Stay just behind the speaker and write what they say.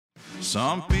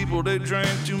Some people, they drink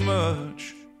too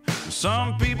much.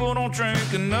 Some people don't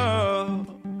drink enough.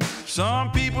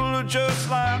 Some people are just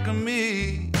like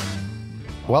me.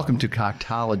 Welcome to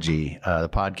Coctology, the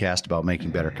podcast about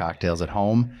making better cocktails at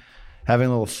home. Having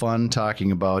a little fun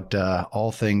talking about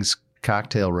all things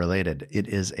cocktail related. It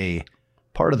is a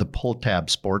part of the Pull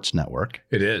Tab Sports Network.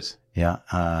 It is. Yeah.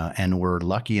 And we're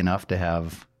lucky enough to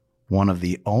have one of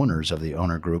the owners of the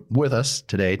owner group with us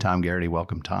today, Tom Garrity.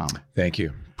 Welcome, Tom. Thank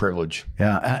you. Privilege.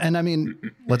 Yeah. And I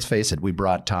mean, let's face it, we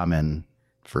brought Tom in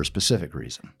for a specific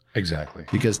reason. Exactly.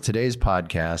 Because today's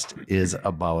podcast is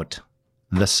about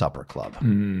the Supper Club.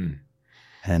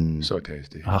 And so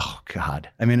tasty. Oh, God.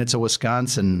 I mean, it's a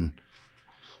Wisconsin.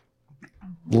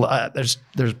 There's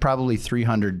probably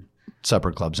 300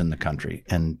 supper clubs in the country,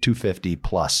 and 250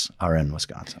 plus are in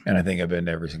Wisconsin. And I think I've been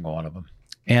to every single one of them.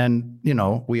 And, you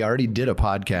know, we already did a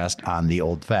podcast on the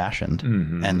old fashioned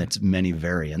and its many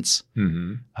variants.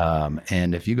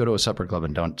 And if you go to a supper club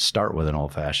and don't start with an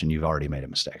old fashioned, you've already made a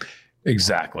mistake.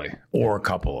 Exactly. Or a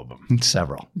couple of them.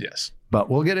 Several. Yes.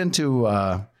 But we'll get into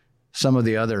some of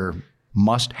the other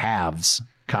must-haves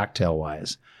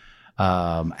cocktail-wise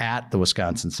at the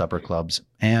Wisconsin supper clubs.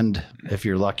 And if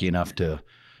you're lucky enough to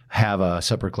have a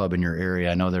supper club in your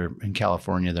area, I know they're in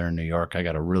California, they're in New York. I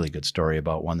got a really good story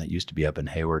about one that used to be up in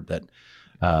Hayward that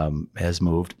has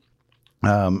moved.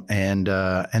 And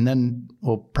then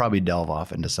we'll probably delve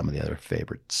off into some of the other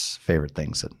favorite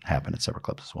things that happen at supper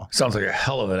clubs as well. Sounds like a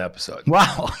hell of an episode.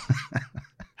 Wow.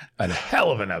 A hell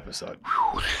of an episode.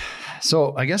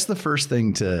 So I guess the first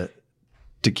thing to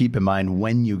keep in mind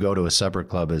when you go to a supper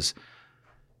club is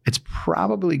it's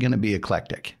probably going to be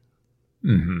eclectic.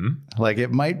 Like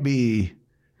it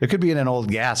could be in an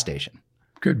old gas station.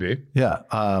 Could be. Yeah.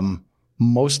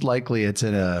 Most likely it's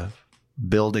in a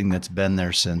building that's been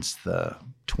there since the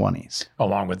 20s.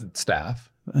 Along with its staff.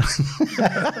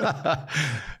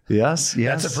 Yes.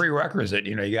 That's a prerequisite.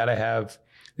 You know, you got to have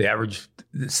the average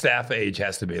staff age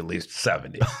has to be at least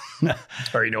 70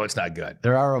 or, you know, it's not good.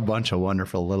 There are a bunch of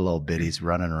wonderful little old biddies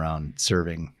running around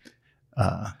serving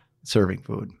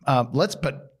food.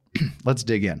 Let's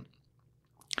dig in.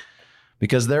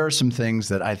 Because there are some things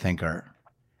that I think are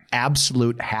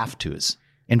absolute have-tos.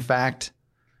 In fact,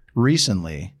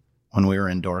 recently, when we were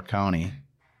in Door County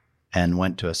and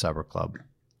went to a supper club,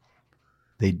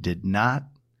 they did not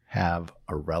have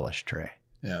a relish tray.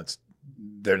 Yeah,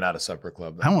 they're not a supper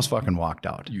club. I almost fucking walked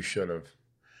out. You should have.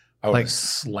 I would have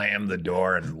slammed the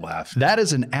door and left. That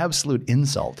is an absolute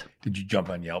insult. Did you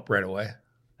jump on Yelp right away?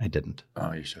 I didn't.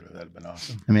 Oh, you should have. That'd have been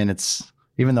awesome. I mean,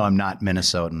 even though I'm not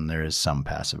Minnesotan, there is some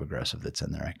passive aggressive that's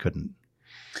in there. I couldn't.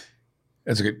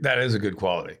 That is a good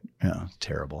quality. Yeah,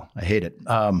 terrible. I hate it.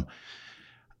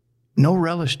 No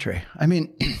relish tray. I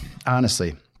mean,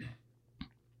 honestly,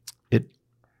 it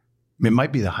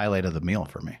might be the highlight of the meal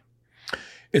for me.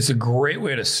 It's a great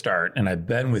way to start. And I've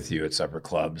been with you at supper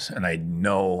clubs, and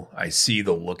I see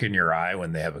the look in your eye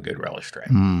when they have a good relish tray.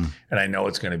 And I know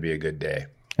it's going to be a good day.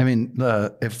 I mean,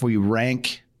 if we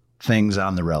rank things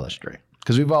on the relish tray,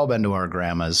 because we've all been to our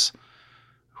grandmas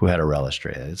who had a relish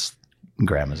tray.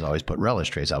 Grandmas always put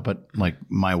relish trays out, but like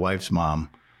my wife's mom,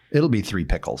 it'll be 3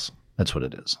 pickles. That's what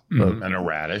it is. And a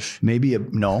radish. Maybe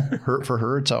for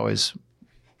her, it's always,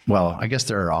 well, I guess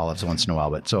there are olives once in a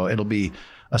while, but so it'll be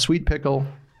a sweet pickle,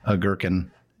 a gherkin,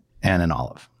 and an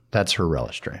olive. That's her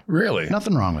relish tray. Really?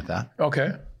 Nothing wrong with that.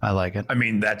 Okay. I like it. I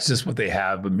mean, that's just what they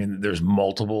have. I mean, there's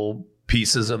multiple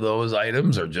pieces of those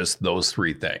items or just those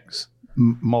 3 things?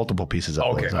 Multiple pieces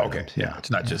of those items. Okay. Yeah. It's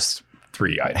not just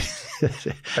 3 items.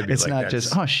 It's not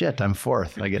just, oh shit, I'm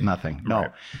 4th. I get nothing. No.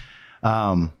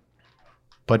 Right.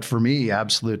 But for me,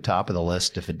 absolute top of the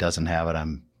list, if it doesn't have it,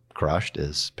 I'm crushed,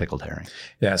 is pickled herring.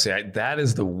 Yeah. See, that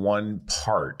is the one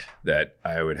part that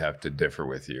I would have to differ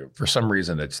with you. For some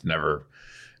reason, it's never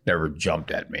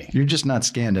jumped at me. You're just not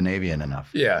Scandinavian enough.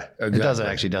 Yeah.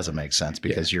 Exactly. It doesn't make sense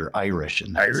because you're Irish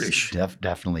and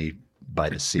definitely by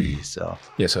the sea. So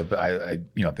yeah. So I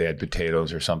if they had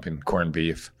potatoes or something, corned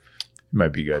beef, it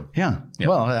might be good. Yeah.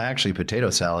 Well, actually, potato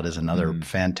salad is another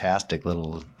fantastic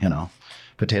little,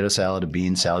 potato salad, a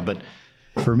bean salad. But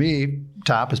for me,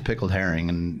 top is pickled herring,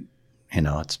 and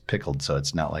it's pickled, so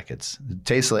it's not like it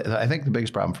tastes like. I think the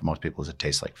biggest problem for most people is it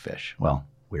tastes like fish. Well,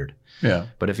 weird. Yeah.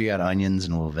 But if you got onions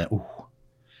and a little bit,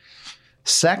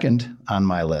 Second on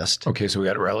my list. Okay, so we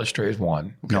got relish trays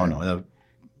 1. Okay. No.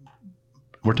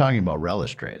 We're talking about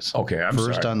relish trays. Okay, I'm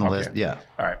sorry. First on the list, yeah.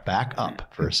 All right. Back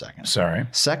up for a second. Sorry.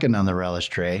 Second on the relish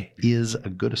tray is a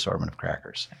good assortment of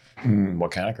crackers. What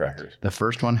kind of crackers? The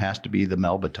first one has to be the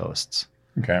Melba Toasts.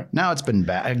 Okay. Now it's been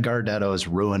bad. Gardetto's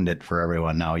ruined it for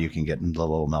everyone. Now you can get the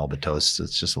little Melba Toasts.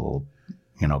 It's just a little,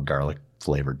 garlic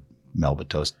flavored Melba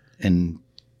toast and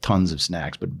tons of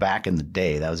snacks. But back in the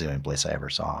day, that was the only place I ever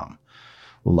saw them.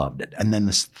 Loved it. And then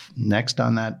this next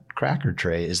on that cracker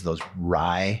tray is those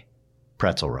rye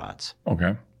pretzel rods.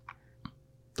 Okay.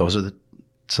 Those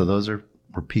are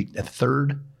peaked. A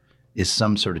third is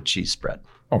some sort of cheese spread.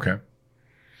 Okay.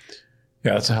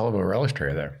 Yeah, that's a hell of a relish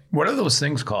tray there. What are those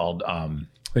things called?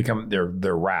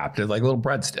 They're wrapped. They're like little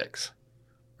breadsticks,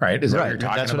 right? Is that what you're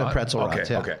talking That's about? what a pretzel rods.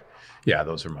 Okay. Yeah. Okay. Yeah,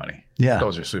 those are money. Yeah,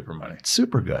 those are super money.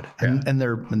 Super good, and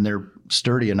they're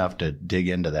sturdy enough to dig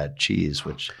into that cheese,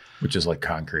 which is like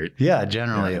concrete. Yeah,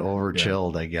 generally over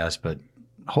chilled, I guess. But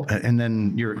and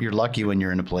then you're lucky when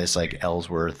you're in a place like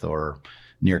Ellsworth or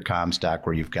near Comstock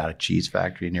where you've got a cheese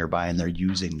factory nearby, and they're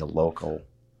using the local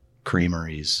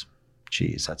creameries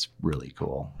cheese. That's really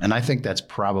cool. And I think that's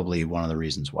probably one of the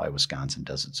reasons why Wisconsin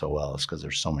does it so well, is because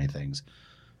there's so many things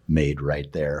made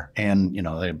right there. And, you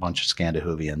know, there are a bunch of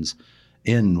Scandinavians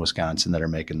in Wisconsin that are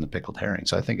making the pickled herring.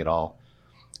 So I think it all,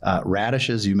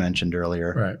 radishes you mentioned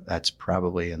earlier, right. That's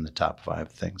probably in the top 5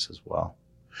 things as well.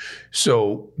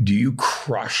 So do you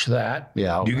crush that?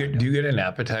 Yeah. Do you get an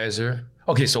appetizer?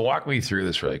 Okay. So walk me through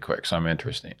this really quick. So I'm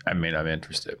interested.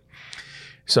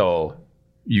 So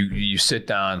you sit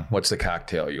down, what's the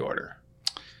cocktail you order?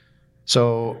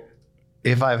 So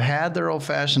if I've had their old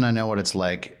fashioned, I know what it's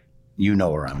like. You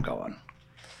know where I'm going.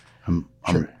 I'm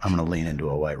going to lean into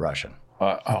a White Russian.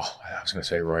 I was going to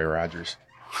say Roy Rogers.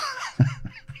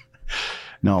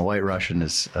 No, White Russian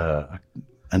is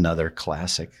another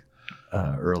classic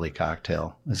early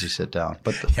cocktail as you sit down.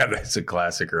 But yeah, that's a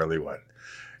classic early one.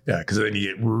 Yeah, because then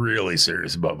you get really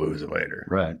serious about boozing later.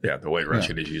 Right. Yeah, the White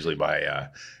Russian is usually by,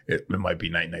 it might be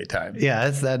night time. Yeah,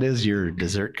 that is your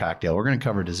dessert cocktail. We're going to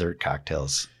cover dessert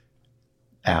cocktails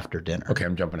after dinner. Okay,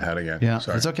 I'm jumping ahead again. Yeah,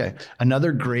 sorry. It's okay.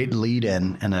 Another great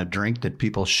lead-in and a drink that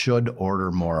people should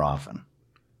order more often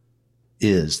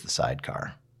is the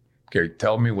sidecar. Okay,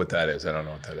 tell me what that is. I don't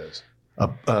know what that is.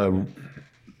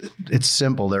 It's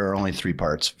simple. There are only 3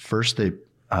 parts. First,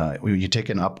 you take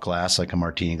an up glass, like a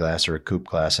martini glass or a coupe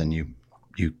glass, and you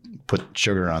put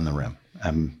sugar on the rim.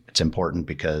 It's important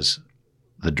because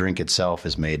the drink itself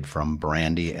is made from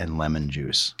brandy and lemon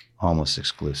juice, almost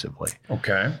exclusively.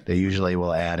 Okay. They usually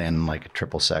will add in like a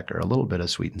triple sec or a little bit of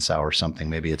sweet and sour something.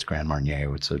 Maybe it's Grand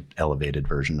Marnier. It's an elevated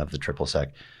version of the triple sec.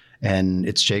 And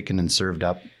it's shaken and served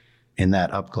up in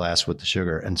that up glass with the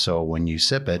sugar. And so when you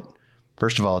sip it,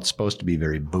 first of all, it's supposed to be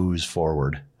very booze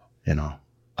forward, you know.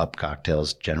 Up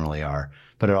cocktails generally are,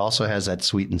 but it also has that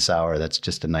sweet and sour. That's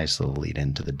just a nice little lead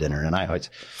into the dinner. And I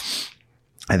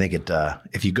think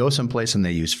if you go someplace and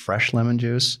they use fresh lemon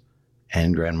juice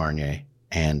and Grand Marnier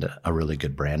and a really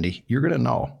good brandy, you're going to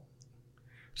know.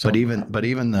 So, but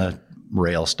even the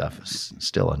rail stuff is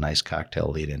still a nice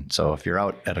cocktail lead in. So if you're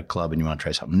out at a club and you want to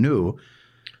try something new,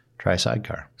 try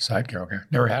Sidecar. Sidecar. Okay.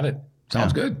 Never had it.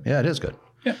 Sounds good. Yeah, it is good.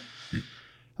 Yeah.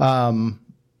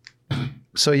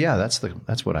 So yeah, that's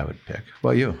what I would pick.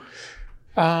 What about you?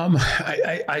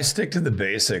 I stick to the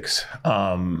basics.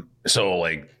 So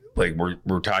like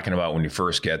we're talking about when you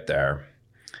first get there,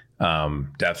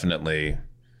 definitely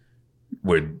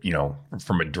would, you know,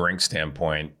 from a drink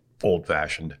standpoint, old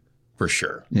fashioned for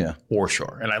sure. Yeah. Or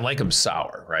sure. And I like them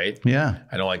sour, right? Yeah.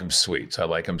 I don't like them sweet. So I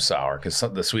like them sour because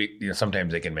the sweet, you know,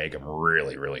 sometimes they can make them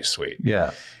really, really sweet.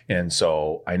 Yeah. And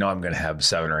so I know I'm going to have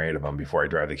 7 or 8 of them before I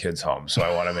drive the kids home. So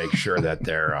I want to make sure that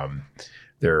they're,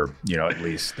 you know, at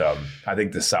least, I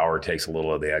think the sour takes a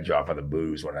little of the edge off of the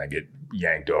booze when I get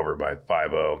yanked over by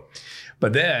 5-0.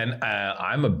 But then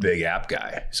I'm a big app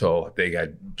guy. So they got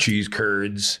cheese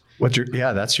curds.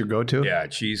 That's your go-to? Yeah,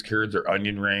 cheese curds or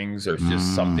onion rings or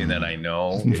just something that I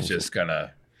know is just going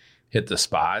to hit the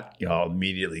spot. You know, I'll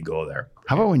immediately go there.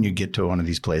 How about when you get to one of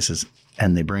these places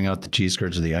and they bring out the cheese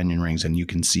curds or the onion rings and you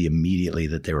can see immediately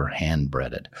that they were hand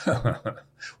breaded?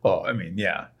 Well, I mean,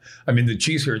 yeah. I mean, the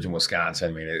cheese curds in Wisconsin,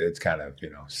 I mean, it's kind of,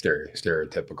 you know,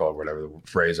 stereotypical or whatever the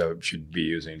phrase I should be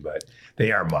using, but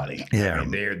they are money. Yeah. I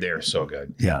mean, they're so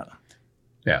good. Yeah.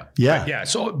 Yeah. Yeah. Yeah.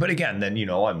 So, but again, then, you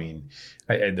know, I mean,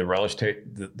 the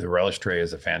relish tray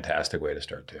is a fantastic way to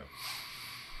start too.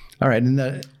 All right.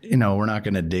 And you know, we're not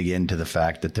going to dig into the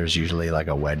fact that there's usually like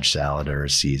a wedge salad or a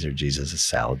Caesar. Jesus, a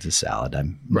salad's a salad.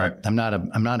 I'm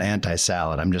not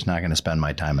anti-salad. I'm just not going to spend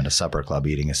my time at a supper club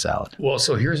eating a salad. Well,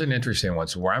 so here's an interesting one.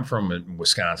 So where I'm from in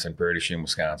Wisconsin, Prairie du Chien,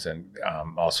 Wisconsin,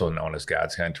 also known as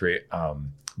God's Country,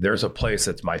 there's a place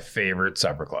that's my favorite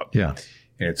supper club. Yeah.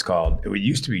 And it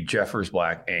used to be Jeffers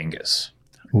Black Angus.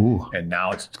 Ooh. And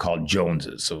now it's called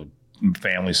Jones's. So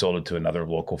family sold it to another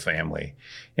local family.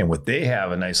 And what they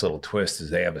have, a nice little twist,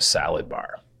 is they have a salad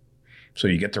bar. So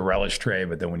you get the relish tray,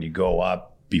 but then when you go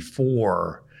up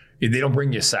before They don't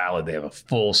bring you a salad. They have a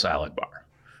full salad bar.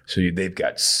 So they've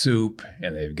got soup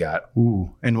and they've got.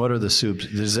 Ooh. And what are the soups?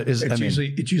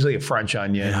 It's usually a French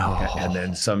onion and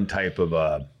then some type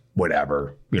of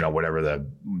whatever they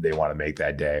want to make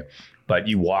that day. But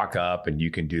you walk up and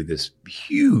you can do this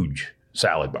huge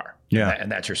salad bar. Yeah.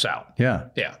 And that's your salad. Yeah.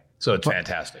 Yeah. So it's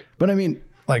fantastic. But I mean,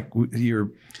 like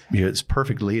it's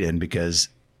perfect lead in because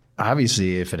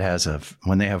obviously if it has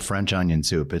when they have French onion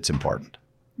soup, it's important.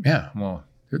 Yeah. Well,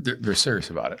 they're serious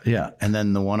about it. Yeah. And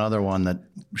then the one other one that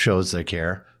shows their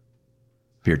care,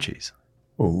 beer cheese.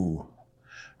 Ooh.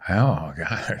 Oh,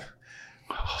 God.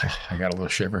 I got a little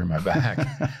shiver in my back.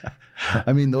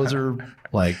 I mean, those are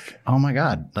like, oh my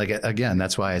God. Like, again,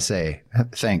 that's why I say,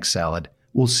 thanks, salad.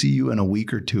 We'll see you in a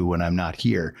week or two when I'm not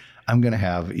here. I'm going to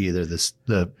have either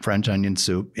the French onion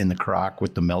soup in the crock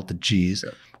with the melted cheese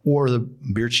or the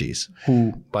beer cheese.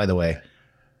 Who, by the way,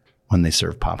 when they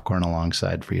serve popcorn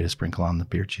alongside for you to sprinkle on the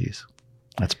beer cheese.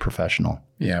 That's professional.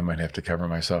 Yeah, I might have to cover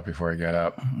myself before I get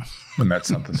up when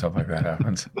stuff like that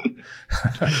happens.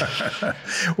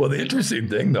 Well, the interesting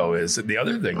thing, though, is the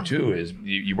other thing, too, is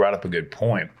you brought up a good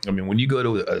point. I mean, when you go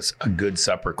to a good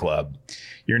supper club,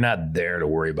 you're not there to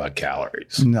worry about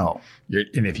calories. No.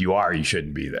 And if you are, you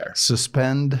shouldn't be there.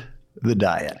 Suspend the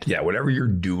diet. Yeah, whatever you're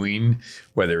doing,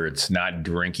 whether it's not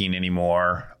drinking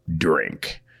anymore,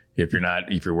 drink. If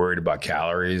you're worried about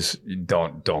calories,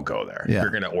 don't go there. Yeah. If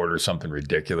you're going to order something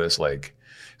ridiculous like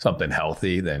something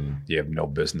healthy, then you have no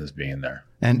business being there.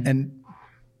 And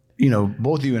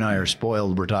both you and I are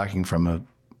spoiled. We're talking from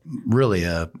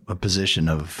a position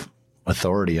of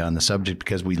authority on the subject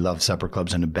because we love supper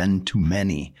clubs and have been to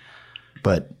many.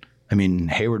 But I mean,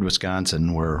 Hayward,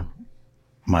 Wisconsin, where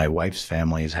my wife's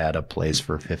family has had a place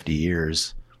for 50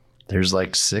 years. There's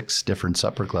like 6 different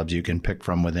supper clubs you can pick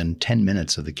from within 10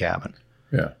 minutes of the cabin.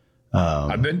 Yeah.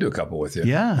 I've been to a couple with you.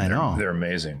 Yeah, I know. They're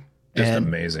amazing. Just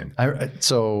amazing.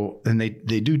 And they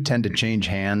do tend to change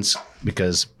hands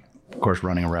because, of course,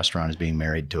 running a restaurant is being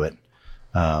married to it.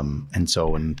 And so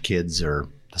when kids are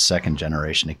the second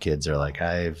generation of kids are like,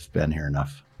 I've been here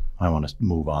enough. I want to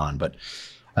move on. But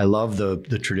I love the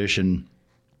tradition.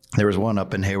 There was one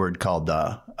up in Hayward called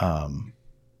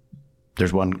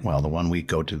there's one, the one we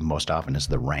go to the most often is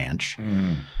the Ranch.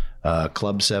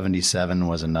 Club 77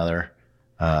 was another.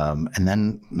 And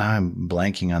then now I'm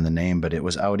blanking on the name, but it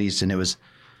was out east and it was,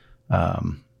 do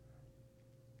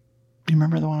you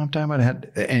remember the one I'm talking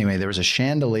about? Anyway, there was a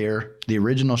chandelier, the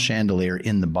original chandelier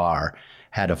in the bar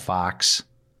had a fox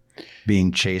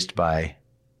being chased by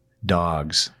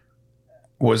dogs.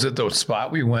 Was it the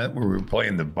spot we went where we were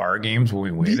playing the bar games when we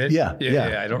waited? Yeah.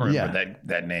 I don't remember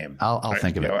that name. I'll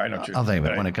think of it. I'll think of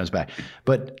it when it comes back.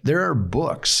 But there are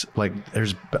books, like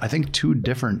there's, I think 2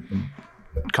 different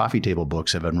coffee table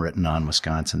books have been written on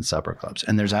Wisconsin supper clubs.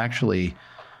 And there's actually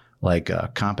like a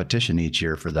competition each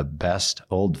year for the best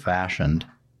old fashioned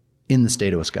in the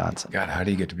state of Wisconsin. God, how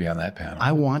do you get to be on that panel?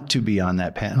 I want to be on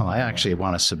that panel. I actually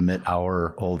want to submit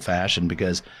our old fashioned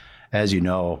because, as you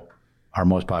know, our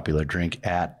most popular drink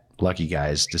at Lucky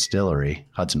Guy's Distillery,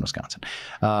 Hudson, Wisconsin,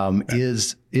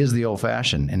 is the old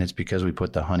fashioned, and it's because we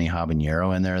put the honey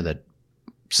habanero in there that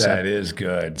is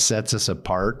good. Sets us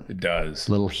apart. It does.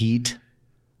 Little heat.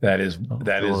 That is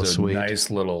a sweet.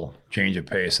 Nice little change of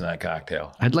pace in that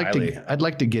cocktail. I'd like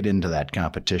to get into that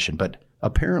competition, but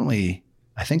apparently,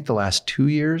 I think the last 2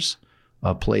 years,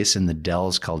 a place in the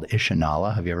Dells called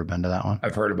Ishinala. Have you ever been to that one?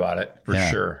 I've heard about it for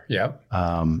sure. Yep.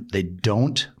 They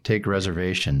don't take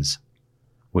reservations,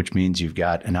 which means you've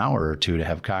got an hour or 2 to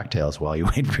have cocktails while you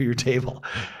wait for your table,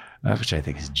 which I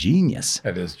think is genius.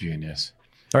 That is genius.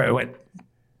 All right, wait.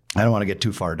 I don't want to get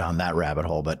too far down that rabbit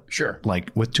hole, but sure.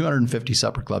 Like with 250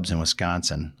 supper clubs in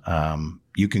Wisconsin,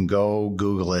 you can go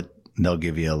Google it. And they'll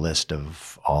give you a list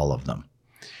of all of them.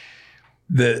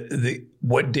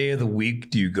 What day of the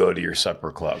week do you go to your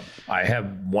supper club? I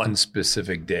have one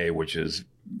specific day, which is,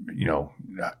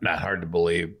 not hard to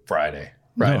believe, Friday.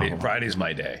 No. Friday's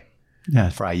my day. Yeah,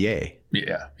 Friday.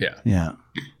 Yeah.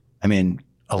 I mean,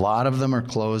 a lot of them are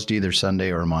closed either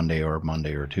Sunday or Monday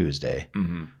or Tuesday,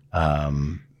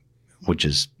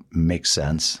 which makes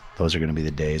sense. Those are going to be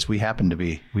the days. We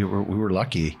were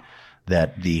lucky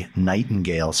that the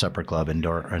Nightingale Supper Club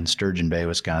in Sturgeon Bay,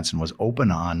 Wisconsin, was open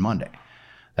on Monday.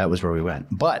 That was where we went.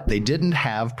 But they didn't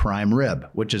have prime rib,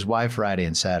 which is why Friday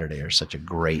and Saturday are such a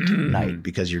great night,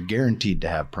 because you're guaranteed to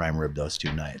have prime rib those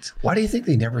 2 nights. Why do you think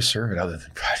they never serve it other than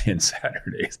Friday and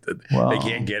Saturdays? They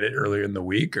can't get it earlier in the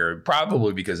week, or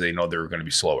probably because they know they're going to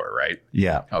be slower, right?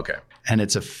 Yeah. Okay.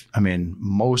 And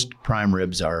most prime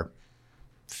ribs are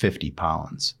 50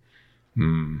 pounds.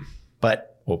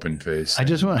 But open face. I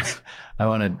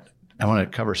want to I want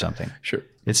to cover something. Sure.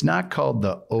 It's not called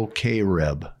the okay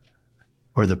rib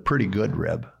or the pretty good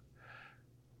rib.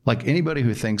 Like anybody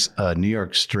who thinks a New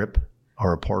York strip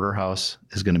or a porterhouse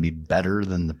is going to be better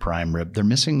than the prime rib, they're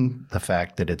missing the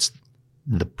fact that it's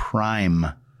the prime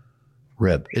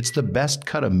rib. It's the best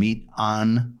cut of meat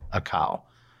on a cow.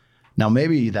 Now,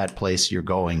 maybe that place you're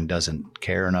going doesn't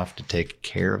care enough to take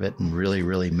care of it and really,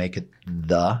 really make it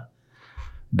the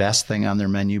best thing on their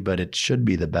menu, but it should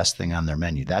be the best thing on their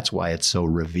menu. That's why it's so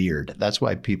revered. That's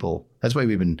why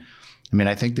we've been,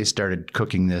 I think they started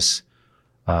cooking this,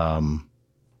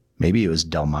 maybe it was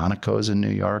Delmonico's in New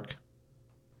York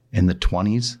in the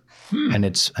 1920s. And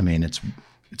it's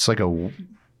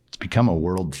become a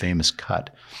world famous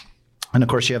cut. And of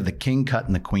course you have the king cut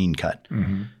and the queen cut.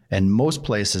 Mm-hmm. And most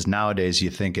places nowadays, you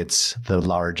think it's the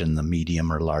large and the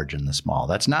medium or large and the small.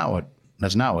 That's not what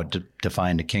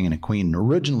defined a king and a queen.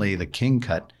 Originally, the king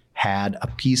cut had a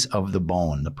piece of the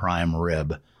bone, the prime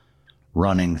rib,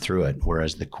 running through it,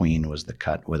 whereas the queen was the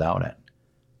cut without it.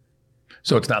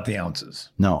 So it's not the ounces?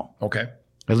 No. Okay.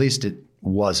 At least it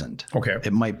wasn't. Okay.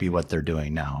 It might be what they're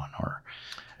doing now.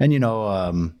 And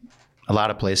a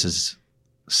lot of places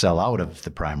sell out of the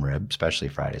prime rib, especially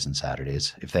Fridays and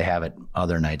Saturdays. If they have it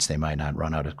other nights, they might not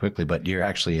run out as quickly, but you're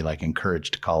actually like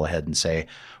encouraged to call ahead and say,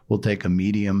 we'll take a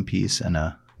medium piece and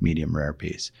a medium rare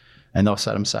piece, and they'll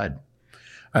set them aside.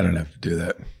 I don't have to do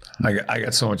that. I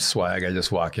got so much swag. I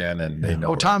just walk in and they know.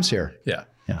 Oh, Tom's here. Yeah.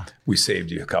 We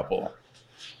saved you a couple.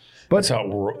 But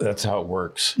that's how it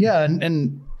works. Yeah.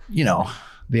 And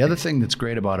the other thing that's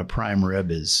great about a prime rib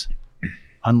is,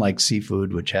 unlike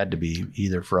seafood, which had to be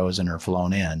either frozen or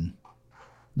flown in,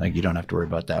 like you don't have to worry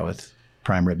about that with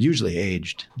prime rib, usually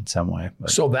aged in some way.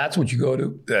 But so that's what you go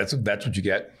to? That's what you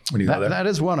get when you go there? That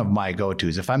is one of my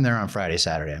go-tos. If I'm there on Friday,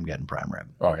 Saturday, I'm getting prime rib.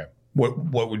 Okay.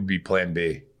 What would be plan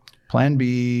B? Plan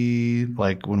B,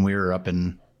 like when we were up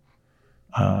in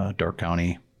Door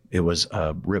County, it was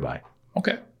ribeye.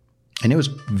 Okay. And it was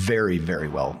very, very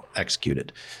well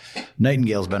executed.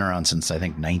 Nightingale's been around since, I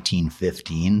think,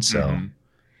 1915. So,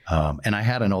 mm-hmm. And I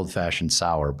had an old-fashioned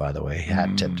sour, by the way.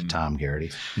 Hat tip to Tom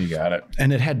Garrity. You got it.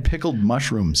 And it had pickled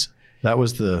mushrooms. That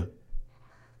was what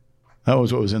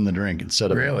was in the drink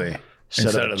instead of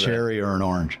a cherry or an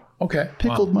orange. Okay.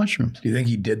 Pickled mushrooms. Do you think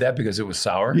he did that because it was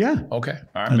sour? Yeah. Okay.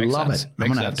 All right. I love it. I'm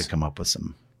gonna have to come up with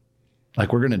some.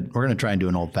 Like we're gonna try and do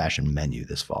an old-fashioned menu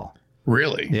this fall.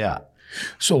 Really? Yeah.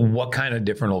 So what kind of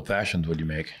different old fashions would you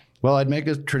make? Well, I'd make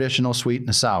a traditional sweet and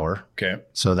a sour. Okay.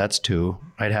 So that's 2.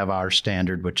 I'd have our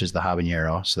standard, which is the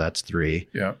habanero. So that's 3.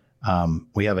 Yeah.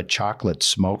 We have a chocolate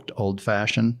smoked old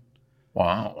fashioned.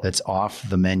 Wow. That's off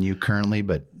the menu currently,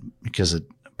 but because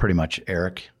pretty much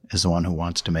Eric is the one who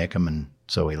wants to make them. And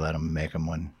so we let him make them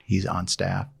when he's on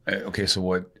staff. Okay.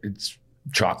 So it's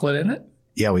chocolate in it?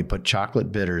 Yeah. We put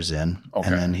chocolate bitters in. Okay.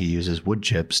 And then he uses wood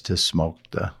chips to smoke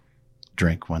the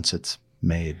drink once it's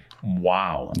made.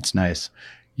 Wow. It's nice.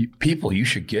 You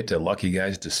should get to Lucky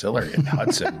Guy's Distillery in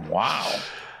Hudson. Wow.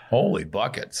 Holy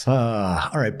buckets. All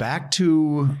right, back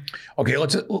to... Okay,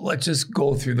 let's just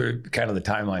go through the kind of the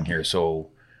timeline here.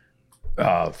 So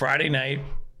Friday night,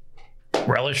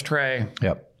 relish tray.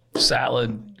 Yep.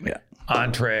 Salad. Yeah.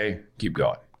 Entree. Keep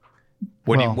going.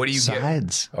 What do you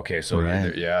sides. Get? Okay, so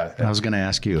right. Yeah. I was going to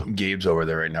ask you. Gabe's over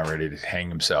there right now, ready to hang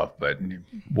himself, but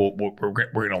we're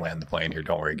going to land the plane here.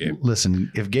 Don't worry, Gabe.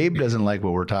 Listen, if Gabe doesn't like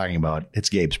what we're talking about, it's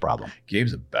Gabe's problem.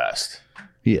 Gabe's the best.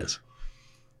 He is.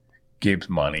 Gabe's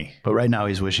money. But right now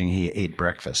he's wishing he ate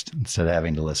breakfast instead of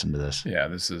having to listen to this. Yeah,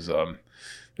 this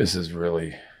is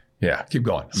really, yeah. Keep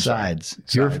going. Sides.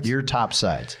 Your top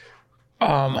sides.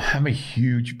 I'm a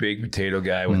huge baked potato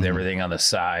guy with everything on the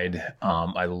side.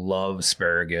 I love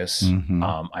asparagus. Mm-hmm.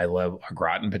 I love au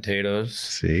gratin potatoes.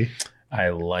 See, I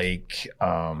like.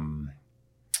 I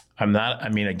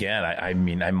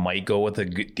might go with a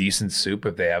decent soup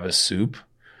if they have a soup,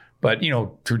 but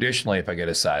traditionally, if I get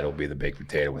a side, it'll be the baked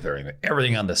potato with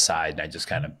everything on the side, and I just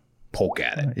kind of poke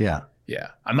at it. Yeah.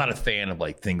 I'm not a fan of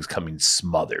like things coming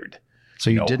smothered. So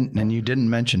you didn't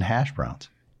mention hash browns.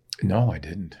 No, I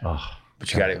didn't. Oh.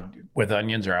 But you got it with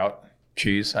onions or out,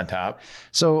 cheese on top.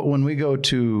 So when we go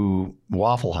to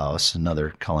Waffle House,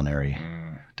 another culinary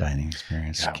dining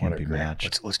experience, can't be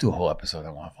matched. Let's do a whole episode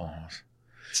on Waffle House.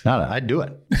 It's not. I'd do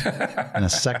it in a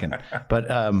second. But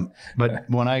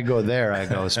when I go there, I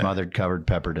go smothered, covered,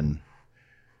 peppered, and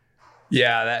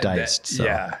diced.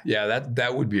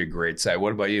 That would be a great side.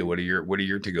 What about you? What are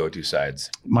your to-go-to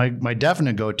sides? My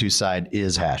definite go-to side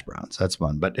is hash browns. That's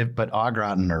one. But au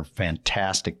gratin are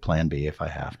fantastic plan B if I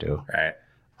have to. Right.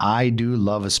 I do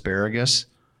love asparagus.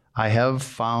 I have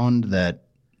found that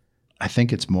I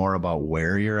think it's more about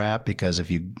where you're at, because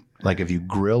if you like if you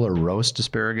grill or roast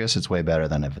asparagus, it's way better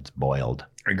than if it's boiled.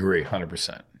 I agree,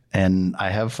 100%. And I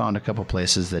have found a couple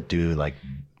places that do like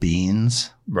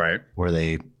beans, right, where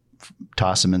they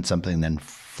toss them in something and then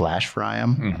flash fry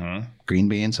them. Mm-hmm. Green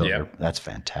beans, that's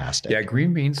fantastic. Yeah,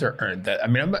 green beans are that. I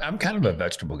mean, I'm kind of a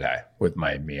vegetable guy with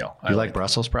my meal. You like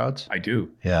Brussels sprouts? I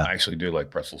do. Yeah, I actually do like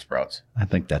Brussels sprouts. I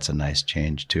think that's a nice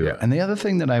change too. Yeah. And the other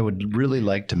thing that I would really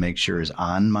like to make sure is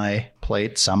on my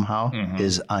plate somehow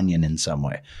is onion in some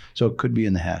way. So it could be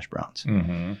in the hash browns.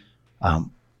 Mm-hmm.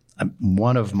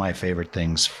 One of my favorite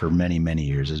things for many, many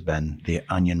years has been the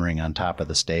onion ring on top of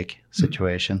the steak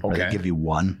situation, where they give you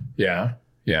one. Yeah,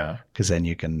 yeah. Because then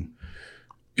you can.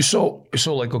 So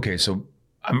like, okay, so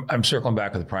I'm circling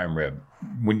back with the prime rib.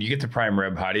 When you get the prime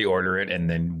rib, how do you order it? And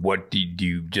then what do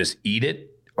you just eat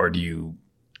it, or do you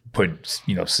put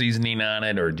seasoning on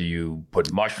it, or do you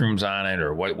put mushrooms on it,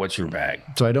 or what's your bag?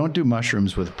 So I don't do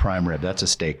mushrooms with prime rib. That's a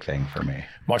steak thing for me.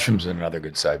 Mushrooms are another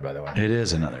good side, by the way. It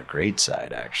is another great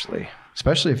side, actually.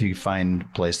 Especially if you find a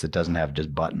place that doesn't have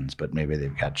just buttons, but maybe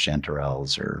they've got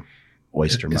chanterelles or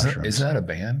oyster mushrooms. Is that a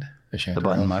band? The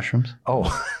button mushrooms? Oh.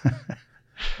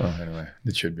 Well, anyway,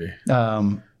 it should be.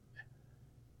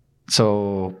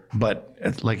 But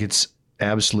it's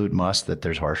absolute must that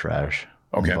there's horseradish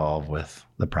involved with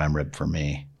the prime rib for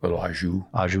me. Little au jus.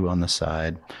 Au jus on the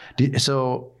side.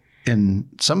 So in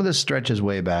some of the stretches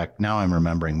way back, now I'm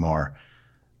remembering more,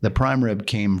 the prime rib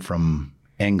came from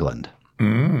England.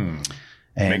 And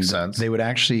makes sense. They would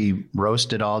actually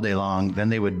roast it all day long. Then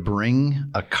they would bring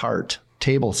a cart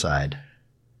tableside.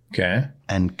 Okay.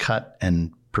 And cut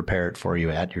and prepare it for you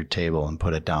at your table and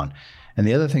put it down. And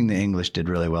the other thing the English did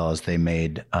really well is they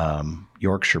made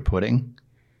Yorkshire pudding,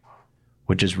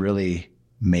 which is really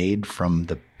made from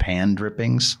the pan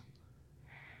drippings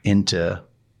into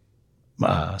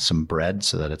some bread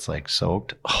so that it's like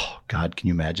soaked. Oh, God, can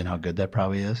you imagine how good that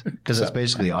probably is? Because it's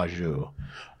basically au jus.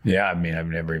 Yeah, I mean, I've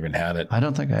never even had it. I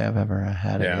don't think I have ever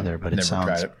had it either, but it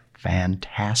sounds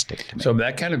fantastic to me. So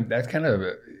that kind of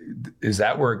is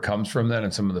that where it comes from then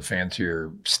in some of the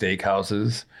fancier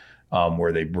steakhouses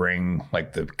where they bring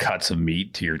like the cuts of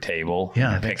meat to your table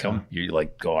and pick them? You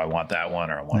like go, I want that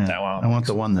one, or I want that one. I want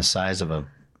the one the size of a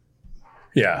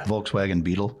Volkswagen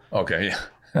Beetle. Okay.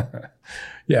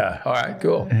 Yeah. All right.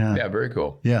 Cool. Yeah. Very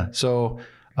cool. Yeah. So,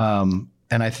 and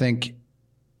I think,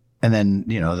 and then,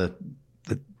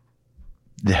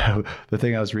 the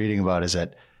thing I was reading about is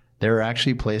that there are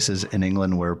actually places in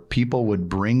England where people would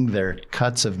bring their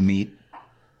cuts of meat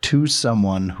to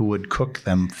someone who would cook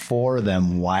them for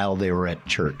them while they were at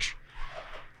church.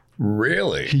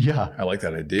 Really? Yeah. I like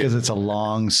that idea. Because it's a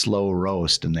long, slow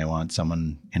roast and they want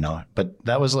someone, But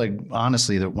that was like,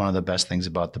 honestly, one of the best things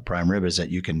about the prime rib is that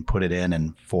you can put it in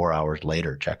and 4 hours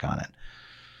later check on it.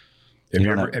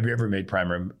 Have you ever made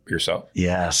prime rib yourself?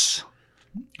 Yes.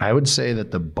 I would say that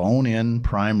the bone-in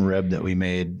prime rib that we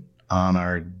made on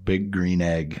our big green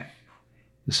egg,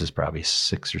 this is probably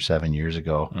 6 or 7 years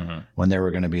ago, when there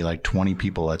were going to be like 20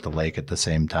 people at the lake at the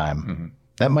same time.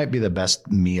 That might be the best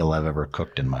meal I've ever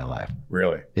cooked in my life.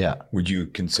 Really? Yeah. Would you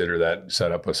consider that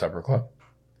set up a supper club?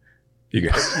 You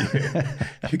could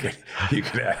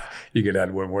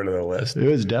add one to the list. It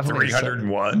was definitely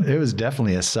 301. It was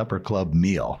definitely a supper club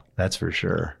meal. That's for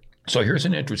sure. So here's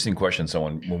an interesting question.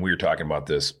 When we were talking about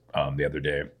this the other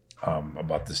day,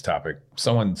 about this topic,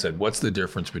 someone said, what's the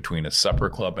difference between a supper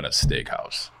club and a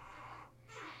steakhouse?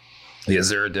 Is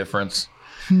there a difference?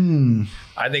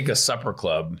 I think a supper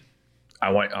club, I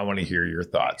want to hear your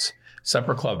thoughts.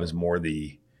 Supper club is more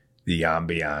the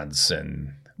ambiance,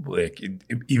 and like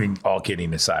even all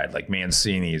kidding aside, like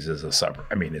Mancini's is a supper.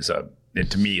 I mean,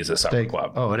 to me is a supper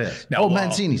club. Oh, it is. Now,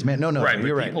 Mancini's, man. No, right,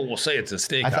 you're right. People will say it's a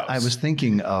steakhouse. I was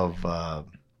thinking of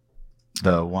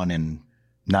the one in,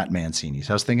 not Mancini's.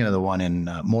 I was thinking of the one in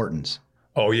Morton's.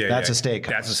 Oh, yeah. That's a steakhouse.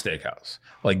 That's a steakhouse.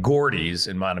 Like Gordy's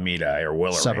in Montemita or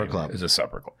Willow supper club is a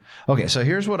supper club. Okay, so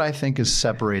here's what I think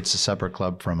separates a supper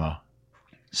club from a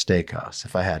steakhouse,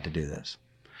 if I had to do this.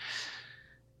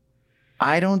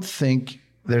 I don't think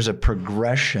there's a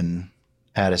progression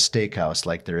at a steakhouse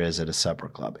like there is at a supper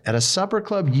club. At a supper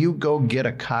club, you go get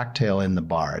a cocktail in the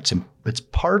bar. It's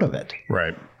part of it.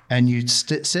 Right. And you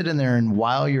sit in there, and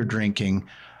while you're drinking,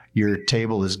 your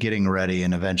table is getting ready,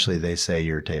 and eventually they say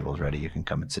your table's ready. You can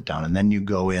come and sit down, and then you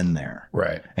go in there.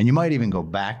 Right. And you might even go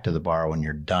back to the bar when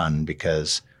you're done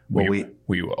because we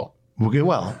will.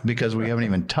 Well, because we haven't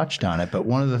even touched on it. But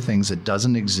one of the things that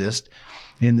doesn't exist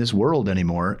in this world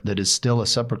anymore that is still a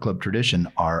supper club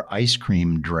tradition are ice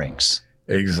cream drinks.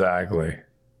 Exactly.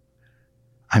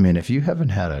 I mean, if you haven't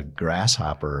had a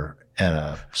grasshopper at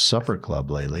a supper club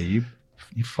lately,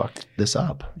 fucked this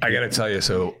up. I got to tell you,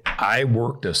 so I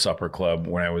worked a supper club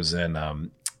when I was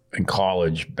in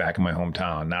college back in my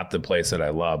hometown, not the place that I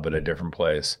love, but a different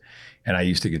place. And I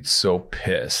used to get so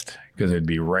pissed because it'd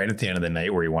be right at the end of the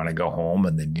night where you want to go home.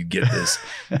 And then you get this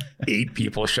 8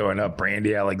 people showing up,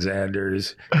 Brandy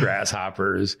Alexanders,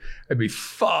 grasshoppers. I'd be,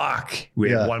 fuck. We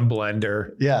had one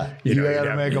blender. Yeah. You got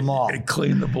to make them all. And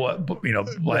clean the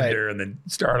blender and then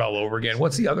start all over again.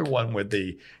 What's the other one with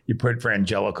you put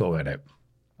Frangelico in it?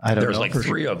 I don't know. There's like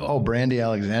 3 of them. Oh, Brandy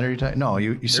Alexander. No,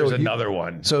 There's another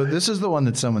one. So this is the one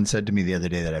that someone said to me the other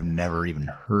day that I've never even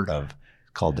heard of,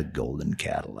 called the Golden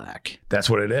Cadillac. That's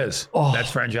what it is. Oh, that's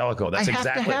Frangelico. That's I have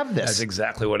to have this. That's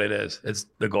exactly what it is. It's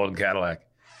the Golden Cadillac.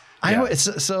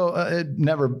 It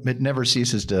never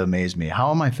ceases to amaze me.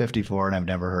 How am I 54 and I've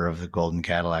never heard of the Golden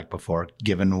Cadillac before,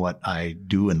 given what I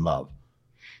do and love?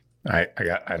 I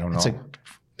don't know.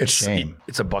 It's a shame.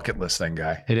 It's a bucket list thing,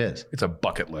 guy. It is. It's a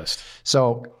bucket list.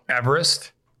 So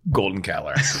Everest, Golden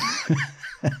Cadillac.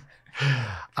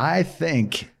 I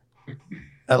think,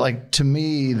 to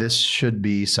me, this should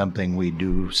be something we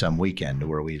do some weekend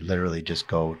where we literally just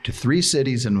go to 3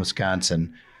 cities in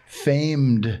Wisconsin,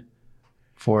 famed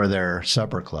for their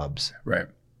supper clubs. Right.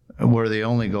 Where the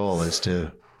only goal is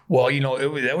to... Well,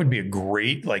 that would be a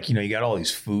great, you got all these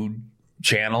food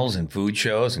channels and food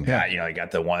shows, and you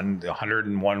got the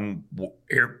 101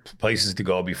 places to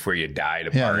go before you die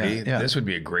to party. Yeah. This would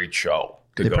be a great show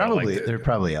to go. They're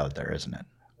probably out there, isn't it?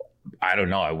 I don't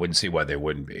know. I wouldn't see why they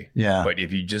wouldn't be. Yeah. But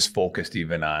if you just focused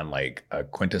even on a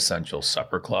quintessential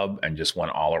supper club and just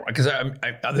went all around, because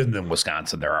other than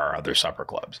Wisconsin, there are other supper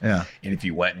clubs. Yeah. And if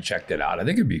you went and checked it out, I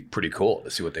think it'd be pretty cool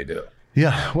to see what they do.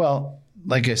 Yeah. Well,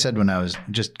 like I said, when I was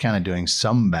just kind of doing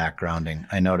some backgrounding,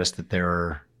 I noticed that there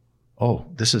are,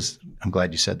 I'm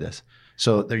glad you said this.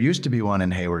 So there used to be one in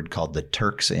Hayward called the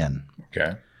Turk's Inn.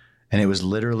 Okay. And it was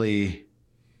literally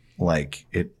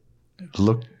it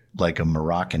looked like a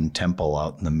Moroccan temple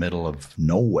out in the middle of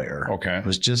nowhere. Okay. It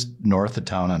was just north of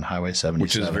town on Highway 77.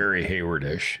 Which is very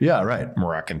Haywardish. Yeah, right.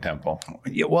 Moroccan temple.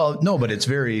 Yeah, well, no, but it's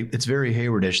very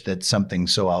Haywardish that something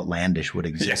so outlandish would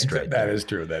exist. Yes, that is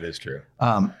true. That is true.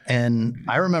 And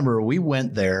I remember we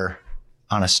went there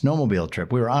on a snowmobile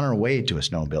trip. We were on our way to a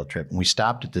snowmobile trip, and we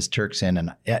stopped at this Turk's Inn,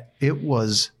 and it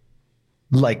was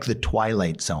like the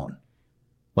Twilight Zone.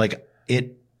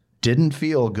 It didn't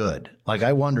feel good.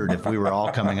 I wondered if we were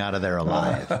all coming out of there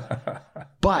alive.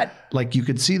 But you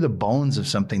could see the bones of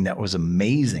something that was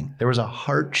amazing. There was a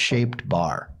heart-shaped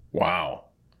bar. Wow.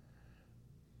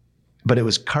 But it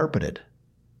was carpeted.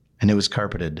 And it was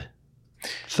carpeted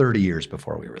 30 years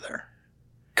before we were there.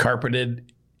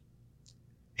 Carpeted?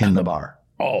 In the bar.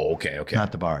 Oh, okay.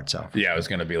 Not the bar itself. Yeah, it was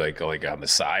going to be like on the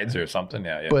sides or something.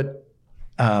 Yeah. But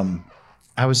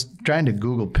I was trying to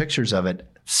Google pictures of it.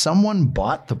 Someone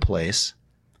bought the place,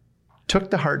 took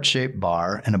the heart-shaped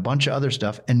bar and a bunch of other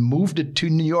stuff and moved it to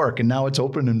New York, and now it's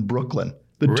open in Brooklyn.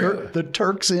 The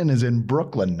Turk's Inn is in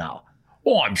Brooklyn now.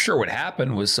 Well, I'm sure what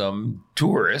happened was some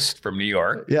tourist from New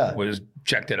York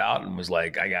checked it out and was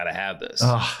like, I got to have this.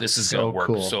 Oh, this is going to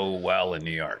work so well in New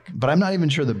York. But I'm not even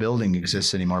sure the building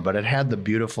exists anymore, but it had the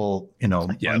beautiful,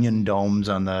 onion domes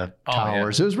on the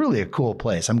towers. Yeah. It was really a cool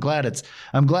place. I'm glad it's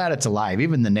alive.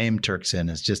 Even the name Turk's Inn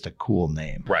is just a cool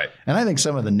name. Right. And I think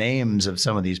some of the names of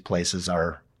some of these places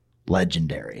are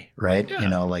legendary, right?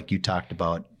 Yeah. Like you talked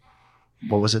about,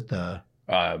 what was it? The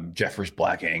Jeffers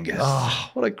Black Angus.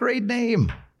 Oh, what a great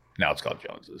name. Now it's called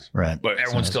Jones's. Right. But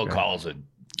everyone still calls it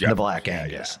the Black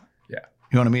Angus. Yeah.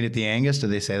 You want to meet at the Angus? Do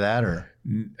they say that or?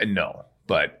 No,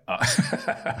 but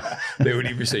they would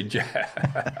even say,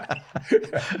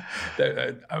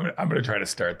 I'm going to try to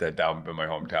start that down in my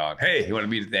hometown. Hey, you want to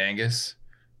meet at the Angus?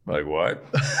 I'm like, what?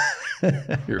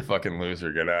 You're a fucking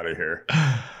loser. Get out of here.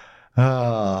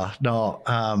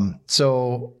 No.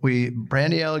 So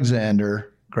Brandy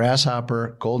Alexander,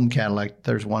 Grasshopper, Golden Cadillac.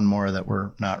 There's one more that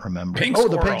we're not remembering.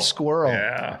 The pink squirrel.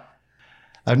 Yeah.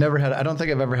 I don't think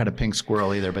I've ever had a pink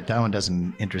squirrel either, but that one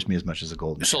doesn't interest me as much as a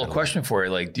golden. So Cadillac. A question for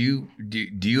you,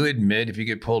 do you admit if you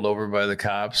get pulled over by the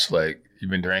cops, you've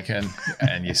been drinking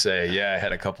and you say, yeah, I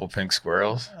had a couple pink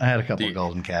squirrels? I had a couple of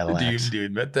golden Cadillacs. Do you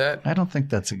admit that? I don't think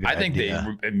that's a good idea. I think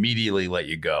they immediately let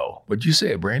you go. But you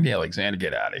say, Brandy Alexander,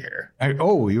 get out of here.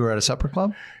 You were at a supper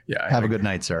club? Yeah. Have a good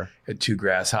night, sir. Had 2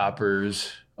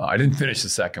 grasshoppers. Oh, I didn't finish the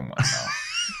second one, though.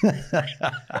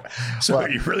 So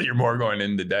you're more going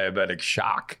into diabetic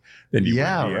shock than you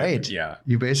would be right. Yeah.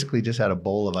 You basically just had a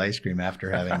bowl of ice cream after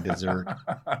having dessert.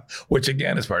 Which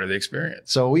again is part of the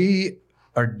experience. So we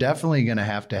are definitely going to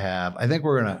have, I think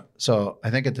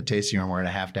at the tasting room, we're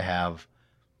going to have,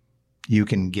 you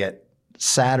can get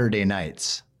Saturday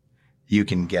nights, you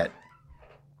can get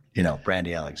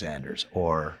Brandy Alexander's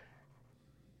or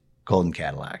Golden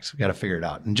Cadillacs. We got to figure it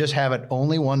out and just have it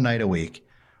only one night a week,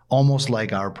 almost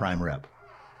like our prime rib.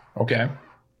 Okay.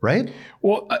 Right?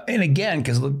 Well, and again,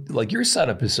 because like your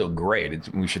setup is so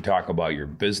great, we should talk about your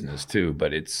business too.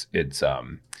 But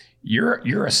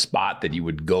you're a spot that you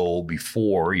would go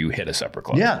before you hit a supper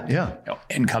club. Yeah.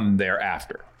 And come there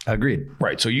after. Agreed.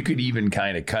 Right. So you could even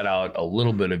kind of cut out a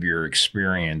little bit of your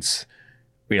experience.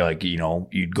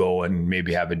 You'd go and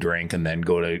maybe have a drink and then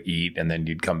go to eat and then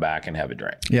you'd come back and have a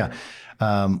drink. Yeah.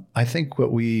 I think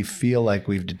what we feel like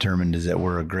we've determined is that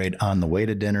we're a great on the way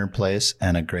to dinner place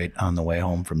and a great on the way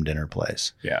home from dinner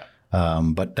place. Yeah.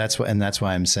 But that's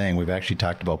why I'm saying we've actually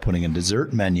talked about putting a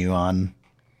dessert menu on,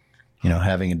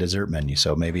 having a dessert menu.